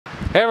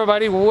Hey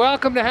everybody,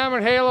 welcome to Hammer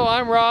and Halo.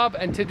 I'm Rob,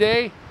 and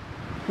today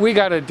we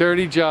got a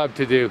dirty job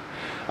to do.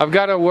 I've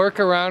got to work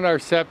around our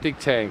septic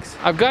tanks.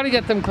 I've got to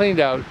get them cleaned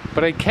out,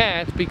 but I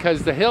can't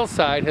because the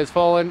hillside has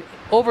fallen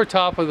over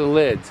top of the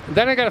lids.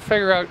 Then I got to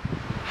figure out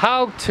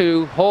how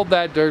to hold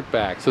that dirt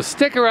back. So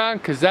stick around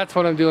because that's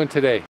what I'm doing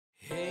today.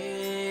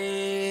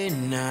 Hey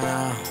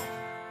now,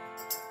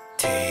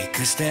 take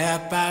a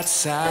step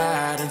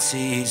outside and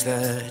seize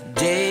the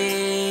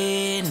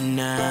day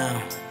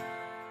now.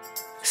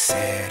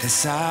 Set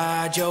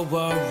aside your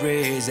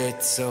worries,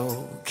 it's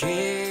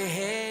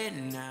okay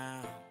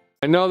now.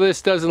 I know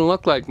this doesn't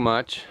look like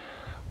much,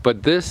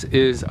 but this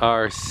is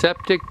our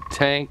septic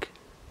tank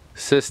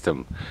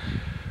system.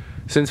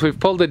 Since we've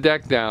pulled the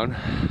deck down,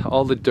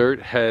 all the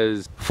dirt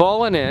has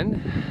fallen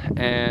in,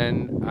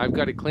 and I've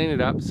got to clean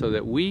it up so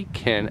that we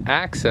can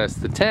access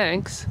the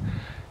tanks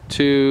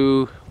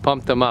to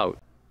pump them out.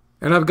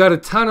 And I've got a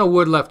ton of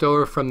wood left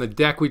over from the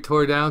deck we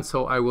tore down,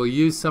 so I will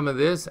use some of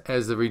this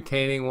as the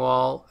retaining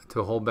wall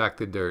to hold back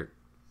the dirt.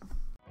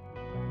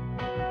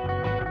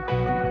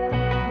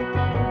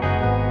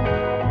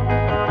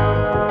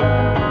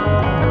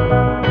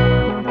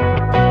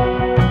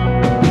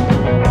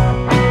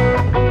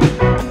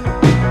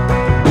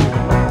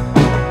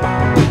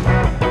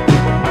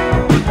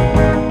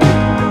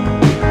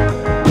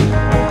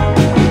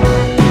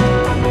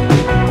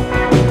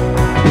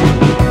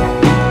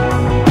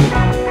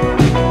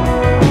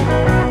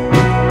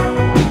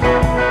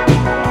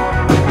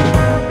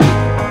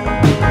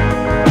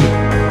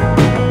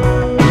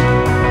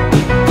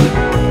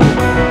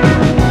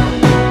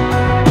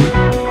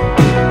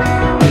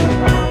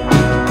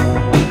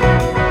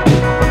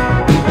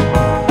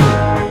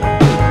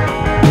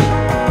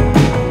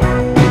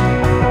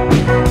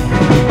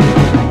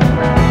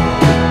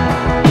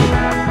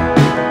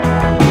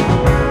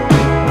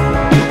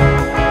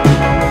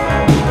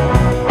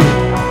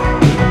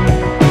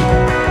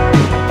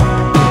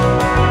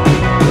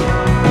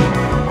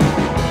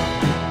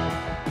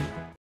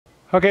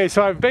 Okay,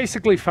 so I've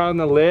basically found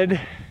the lid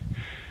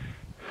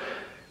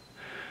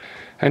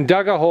and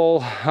dug a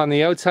hole on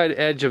the outside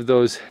edge of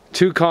those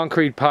two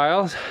concrete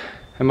piles,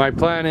 and my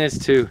plan is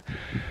to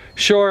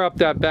shore up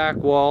that back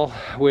wall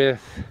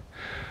with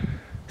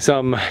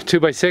some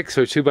 2x6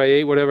 or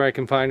 2x8, whatever I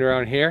can find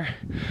around here,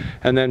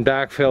 and then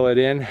backfill it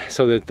in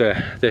so that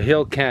the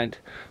hill can't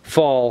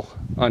fall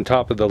on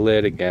top of the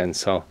lid again.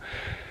 So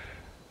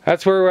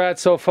that's where we're at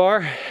so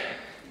far.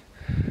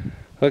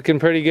 Looking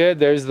pretty good.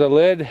 There's the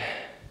lid.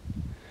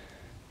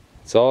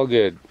 It's all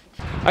good.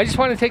 I just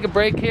want to take a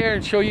break here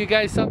and show you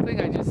guys something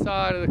I just saw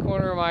out of the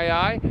corner of my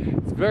eye.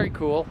 It's very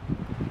cool.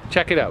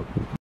 Check it out.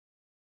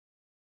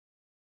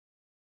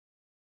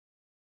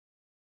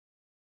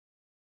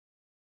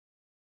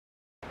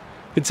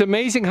 It's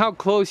amazing how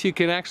close you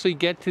can actually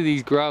get to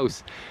these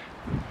grouse.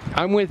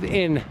 I'm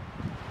within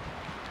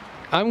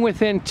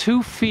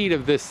 2 feet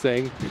of this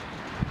thing,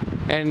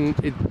 and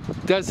it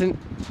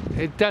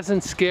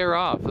doesn't scare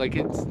off. Like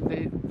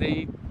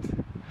they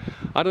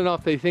I don't know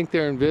if they think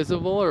they're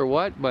invisible or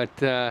what, but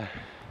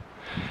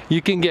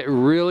you can get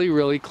really,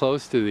 really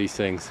close to these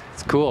things.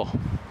 It's cool.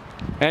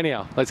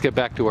 Anyhow, let's get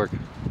back to work.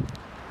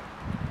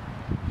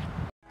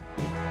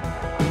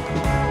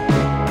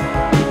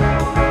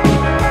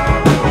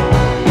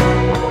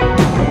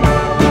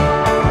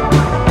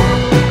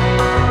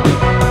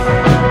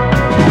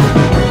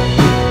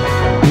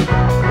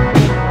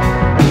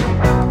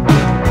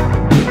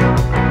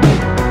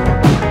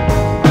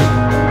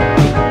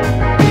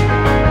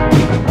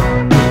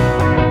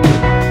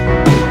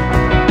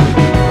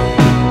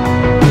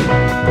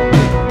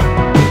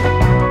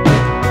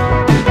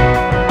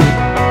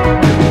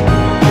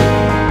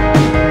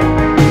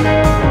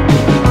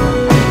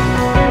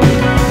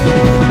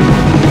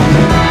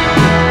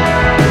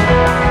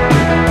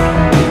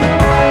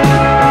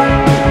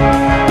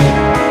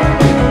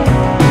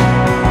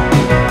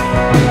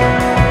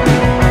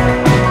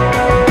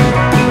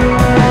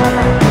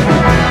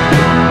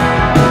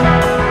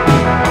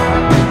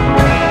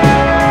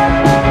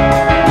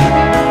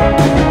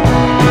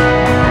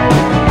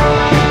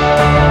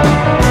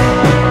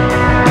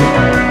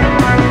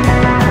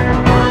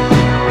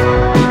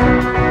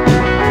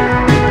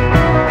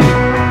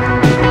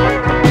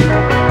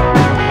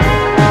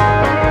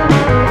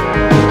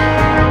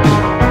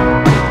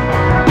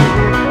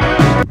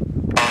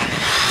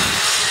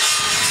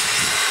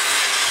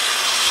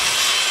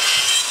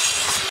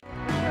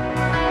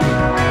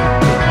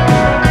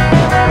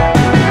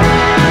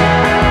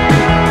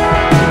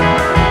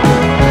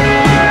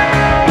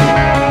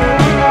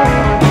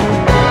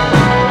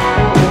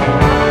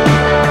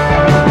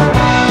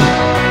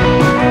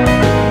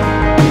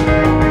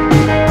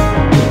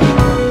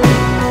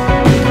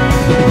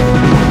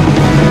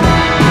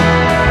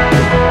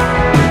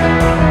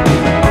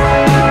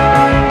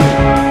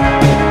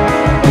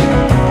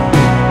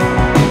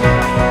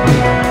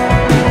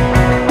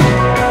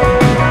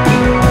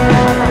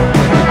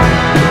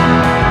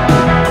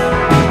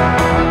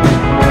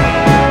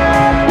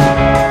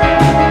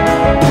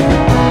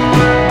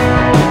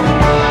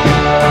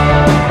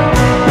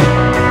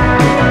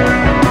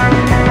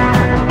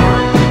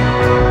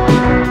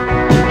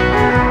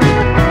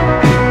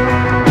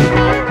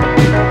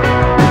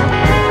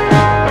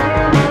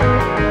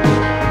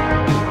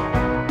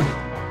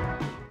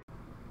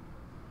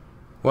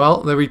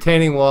 wall, the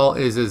retaining wall,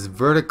 is as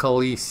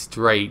vertically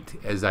straight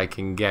as I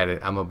can get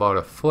it. I'm about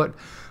a foot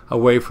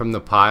away from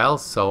the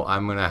piles, so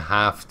I'm going to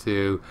have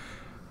to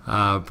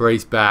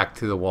brace back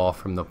to the wall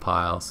from the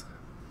piles.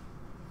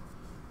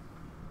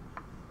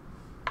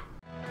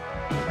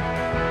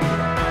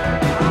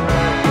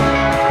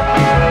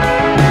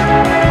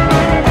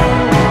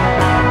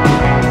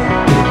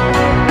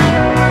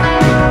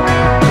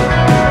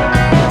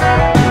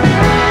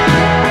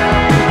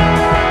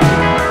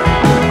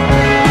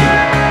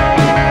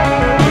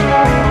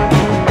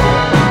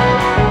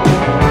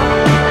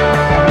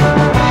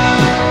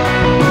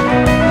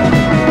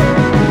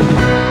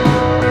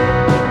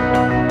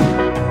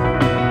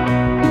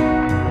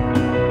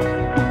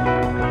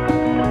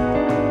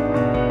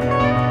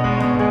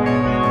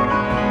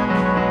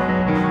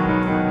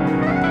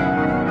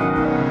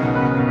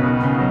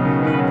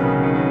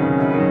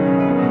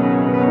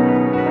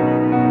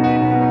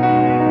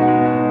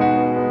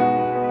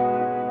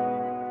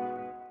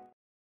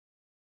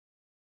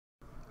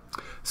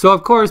 So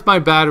of course my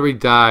battery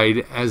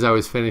died as I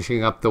was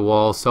finishing up the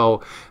wall.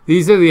 So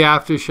these are the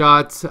after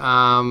shots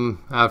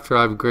after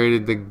I've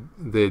graded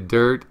the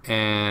dirt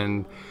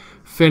and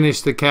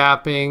finished the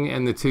capping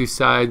and the two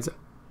sides.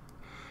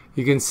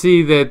 You can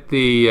see that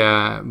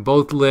the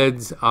both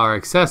lids are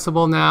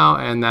accessible now,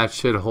 and that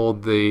should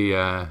hold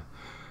the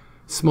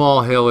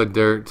small hill of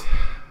dirt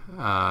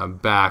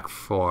back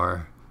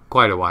for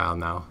quite a while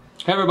now.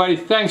 Hey everybody,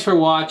 thanks for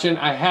watching.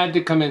 I had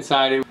to come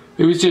inside.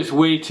 It was just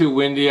way too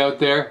windy out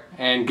there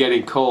and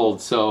getting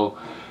cold. So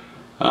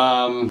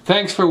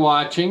thanks for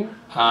watching.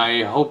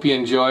 I hope you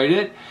enjoyed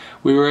it.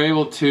 We were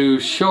able to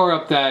shore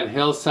up that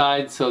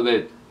hillside so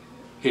that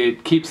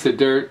it keeps the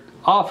dirt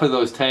off of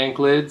those tank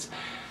lids.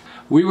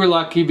 We were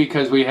lucky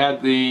because we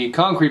had the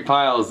concrete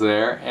piles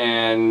there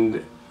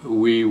and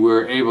we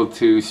were able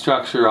to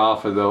structure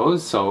off of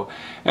those, so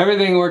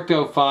everything worked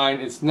out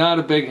fine. It's not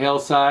a big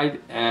hillside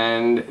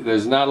and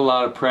there's not a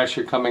lot of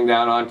pressure coming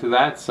down onto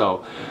that,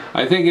 so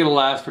I think it'll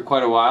last for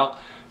quite a while.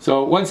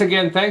 So once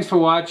again, thanks for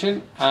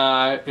watching.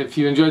 If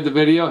you enjoyed the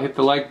video, hit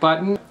the like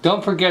button.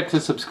 Don't forget to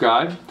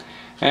subscribe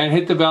and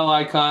hit the bell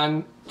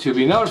icon to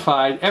be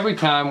notified every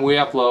time we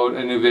upload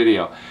a new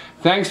video.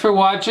 Thanks for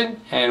watching,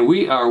 and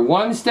we are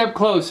one step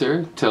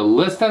closer to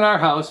listing our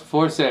house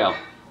for sale.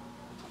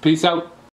 Peace out.